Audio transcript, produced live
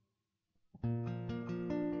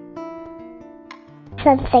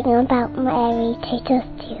something about Mary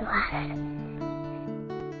Totus2us.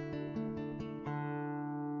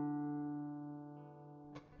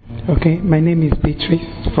 Okay, my name is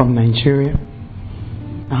Beatrice from Nigeria.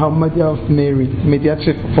 Our Mother of Mary,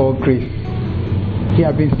 Mediatrix of all grace. She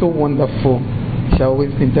has been so wonderful. She has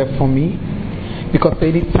always been there for me. Because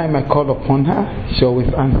any time I call upon her, she always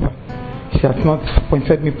answers. She has not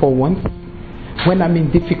disappointed me for once. When I'm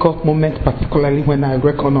in difficult moments, particularly when I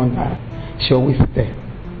reckon on her, she's always there.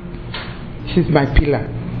 She's my pillar.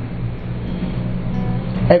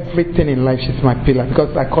 Everything in life, she's my pillar.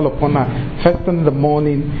 Because I call upon her first thing in the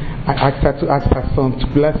morning, I ask her to ask her son to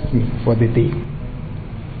bless me for the day.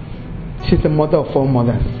 She's the mother of all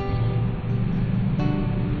mothers.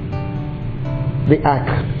 The ark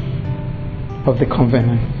of the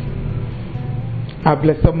covenant. Our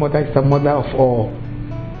blessed mother is the mother of all.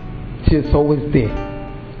 She is always there.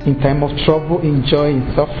 In time of trouble, in joy,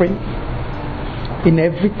 in suffering. In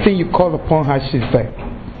everything you call upon her, she's there.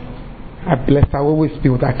 I bless her, I always be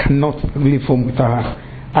with her. I cannot leave home without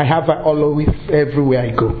her. I have her always everywhere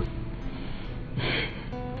I go.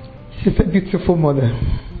 She's a beautiful mother.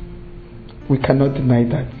 We cannot deny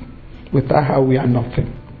that. Without her, we are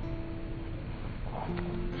nothing.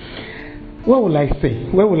 What will I say?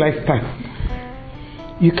 Where will I start?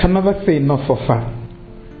 You can never say enough of her.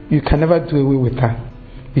 You can never do away with her.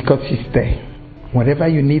 Because she's there. Whenever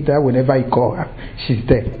you need her, whenever you call her, she's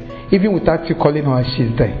there. Even without you calling her,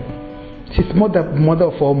 she's there. She's mother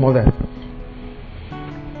of all mothers.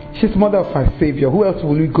 She's mother of our Savior. Who else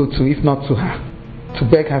will we go to if not to her? To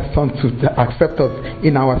beg her son to accept us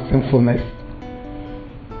in our sinfulness.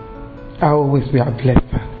 I will always be a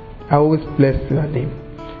blesser. I will always bless her name.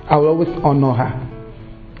 I will always honor her.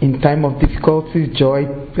 In time of difficulties, joy,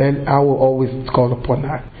 then I will always call upon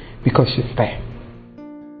her because she's there.